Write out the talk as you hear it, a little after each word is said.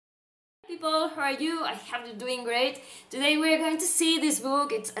people, how are you? I hope you're doing great. Today we're going to see this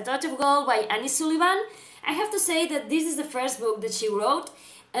book. It's A Touch of Gold by Sullivan. I have to say that this is the first book that she wrote,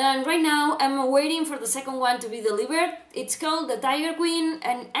 and right now I'm waiting for the second one to be delivered. It's called The Tiger Queen,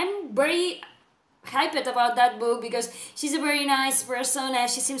 and I'm very hyped about that book because she's a very nice person and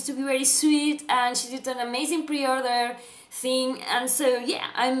she seems to be very sweet, and she did an amazing pre-order thing, and so yeah,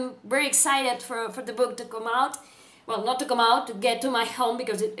 I'm very excited for the book to come out. Well, not to come out, to get to my home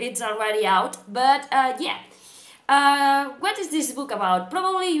because it's already out, but yeah. What is this book about?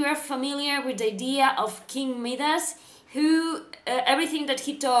 Probably you are familiar with the idea of King Midas, who everything that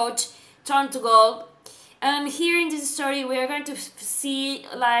he touched turned to gold. And here in this story we are going to see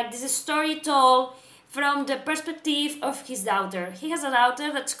like this story told from the perspective of his daughter. He has a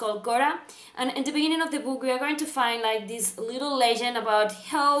daughter that's called Kora, and in the beginning of the book we are going to find like this little legend about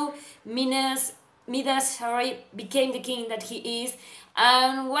how Midas became the king that he is,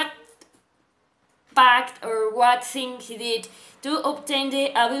 and what pact or what thing he did to obtain the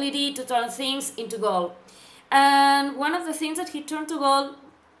ability to turn things into gold. And one of the things that he turned to gold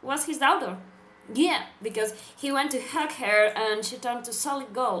was his daughter. Yeah, because he went to hug her and she turned to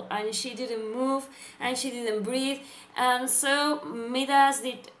solid gold, and she didn't move and she didn't breathe, and so Midas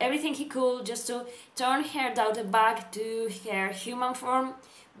did everything he could just to turn her daughter back to her human form.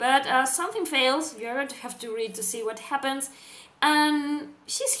 But something fails. You're going to have to read to see what happens. And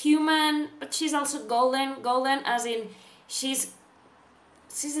she's human, but she's also golden. Golden as in she's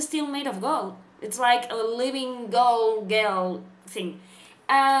still made of gold. It's like a living gold girl thing.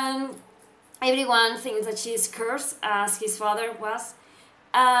 And everyone thinks that she's cursed, as his father was.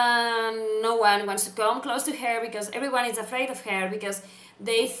 And no one wants to come close to her because everyone is afraid of her, because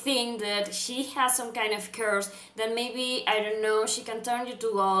they think that she has some kind of curse, that maybe, I don't know, she can turn you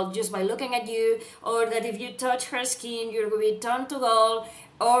to gold just by looking at you, or that if you touch her skin you're going to be turned to gold,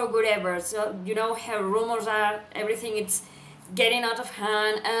 or whatever. So, you know, her rumors are everything, it's getting out of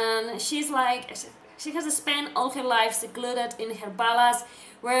hand, and she's like, she has spent all her life secluded in her palace,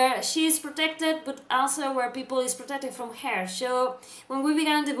 where she is protected, but also where people is protected from her. So when we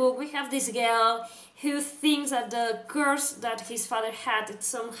began the book, we have this girl who thinks that the curse that his father had, it's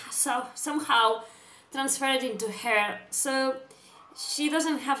somehow transferred into her. So she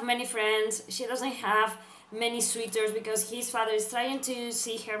doesn't have many friends, she doesn't have many suitors, because his father is trying to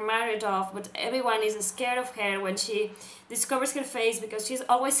see her married off, but everyone is scared of her when she discovers her face, because she's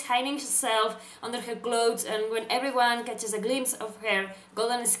always hiding herself under her clothes, and when everyone catches a glimpse of her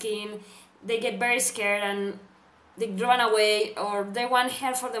golden skin, they get very scared and they run away, or they want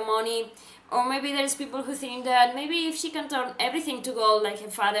her for the money. Or maybe there's people who think that maybe if she can turn everything to gold like her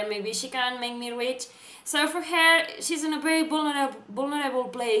father, maybe she can make me rich. So for her, she's in a very vulnerable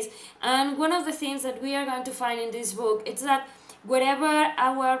place. And one of the things that we are going to find in this book is that whatever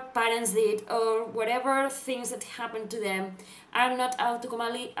our parents did, or whatever things that happened to them, are not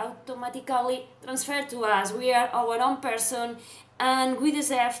automatically transferred to us. We are our own person, and we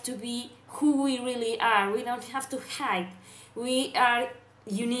deserve to be who we really are. We don't have to hide. We are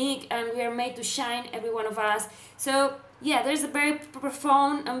unique and we are made to shine, every one of us. So yeah, there's a very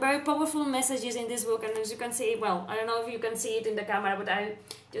profound and very powerful messages in this book, and as you can see, well, I don't know if you can see it in the camera, but I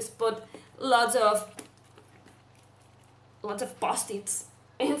just put lots of post-its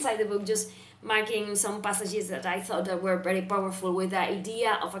inside the book, just marking some passages that I thought that were very powerful, with the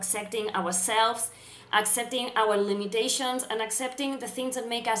idea of accepting ourselves, accepting our limitations, and accepting the things that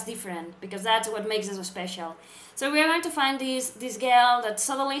make us different, because that's what makes us special. So we are going to find this girl that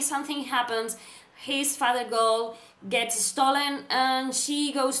suddenly something happens, his father gold gets stolen, and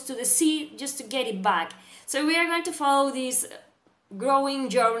she goes to the sea just to get it back. So we are going to follow this growing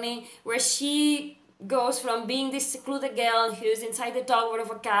journey where she goes from being this secluded girl who's inside the tower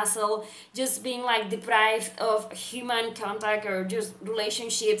of a castle, just being like deprived of human contact or just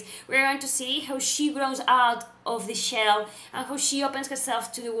relationships. We're going to see how she grows out of the shell and how she opens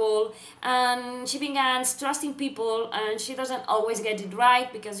herself to the world, and she begins trusting people, and she doesn't always get it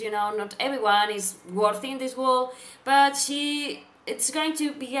right, because, you know, not everyone is worthy in this world, but it's going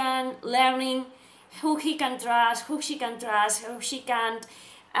to begin learning who he can trust, who she can trust, who she can't.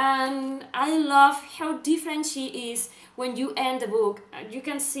 And I love how different she is when you end the book. You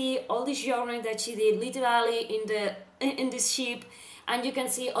can see all this journey that she did literally in this ship, and you can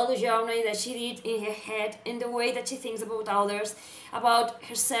see all the journey that she did in her head, in the way that she thinks about others, about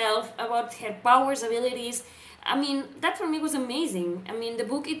herself, about her powers, abilities. I mean, that for me was amazing. I mean, the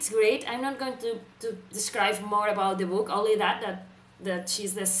book, it's great. I'm not going to describe more about the book, only that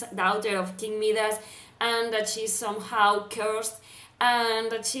she's the daughter of King Midas, and that she's somehow cursed,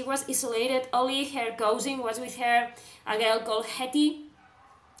 and that she was isolated. Only her cousin was with her, a girl called Hetty,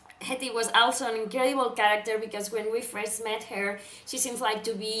 Hetty was also an incredible character because when we first met her, she seems like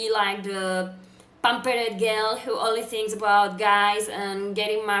to be like the pampered girl who only thinks about guys and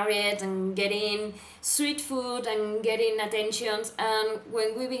getting married and getting sweet food and getting attentions. And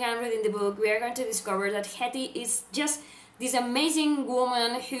when we began reading the book, we are going to discover that Hetty is just this amazing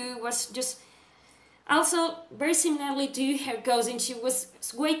woman who was just also very similarly to her cousin. She was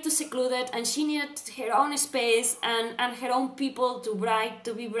way too secluded and she needed her own space and her own people to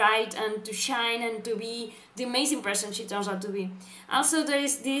be bright and to shine and to be the amazing person she turns out to be. Also, there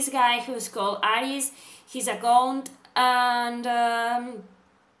is this guy who's called Aris. He's a count, and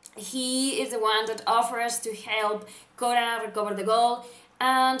he is the one that offers to help Kora recover the gold.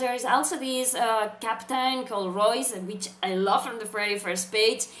 And there is also this captain called Royce, which I love from the very first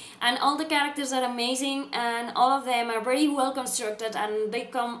page. And all the characters are amazing, and all of them are very well constructed, and they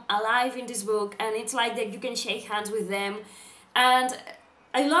come alive in this book. And it's like that you can shake hands with them, and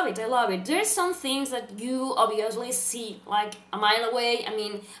I love it. I love it. There's some things that you obviously see like a mile away. I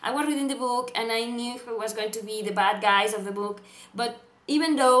mean, I was reading the book and I knew who was going to be the bad guys of the book, but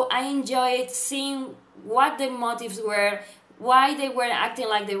even though I enjoyed seeing what the motives were, why they were acting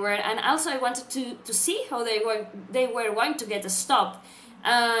like they were, and also I wanted to see how they were going to get stopped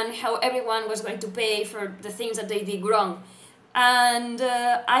and how everyone was going to pay for the things that they did wrong. And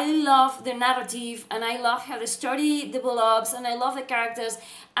I love the narrative, and I love how the story develops, and I love the characters.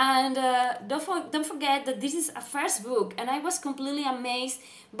 And don't forget that this is a first book, and I was completely amazed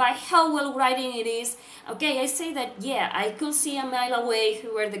by how well writing it is. Okay, I say that, yeah, I could see a mile away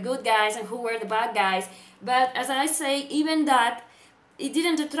who were the good guys and who were the bad guys, but as I say, even that, it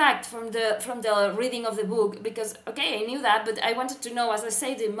didn't detract from the reading of the book, because, okay, I knew that, but I wanted to know, as I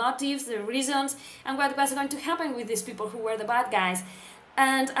say, the motives, the reasons, and what was going to happen with these people who were the bad guys.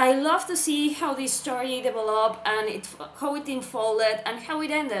 And I love to see how this story developed, and how it unfolded, and how it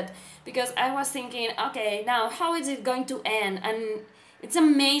ended, because I was thinking, okay, now, how is it going to end? And it's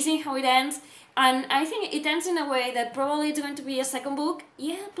amazing how it ends, and I think it ends in a way that probably it's going to be a second book.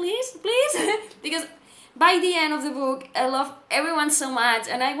 Yeah, please, please, because by the end of the book, I love everyone so much,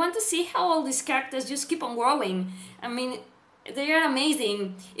 and I want to see how all these characters just keep on growing. I mean, they are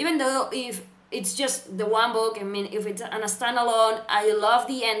amazing. Even though if it's just the one book, I mean, if it's on a standalone, I love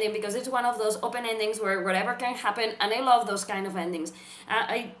the ending because it's one of those open endings where whatever can happen, and I love those kind of endings.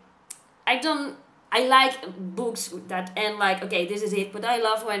 I like books that end like, okay, this is it, but I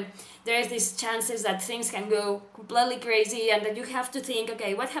love when there's these chances that things can go completely crazy and that you have to think,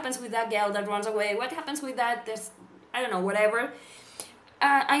 okay, what happens with that girl that runs away? What happens with that? I don't know, whatever.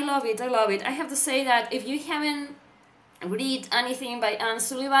 I love it, I love it. I have to say that if you haven't read anything by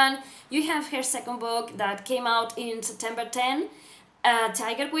Sullivan, you have her second book that came out in September 10,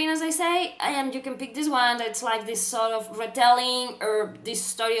 Tiger Queen, as I say, and you can pick this one that's like this sort of retelling or this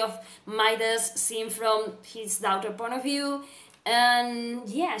story of Midas seen from his daughter point of view. And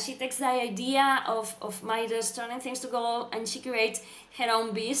yeah, she takes the idea of Midas turning things to gold and she creates her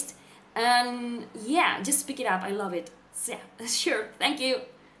own beast. And yeah, just pick it up, I love it. So yeah, sure, thank you,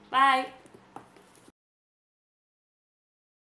 bye.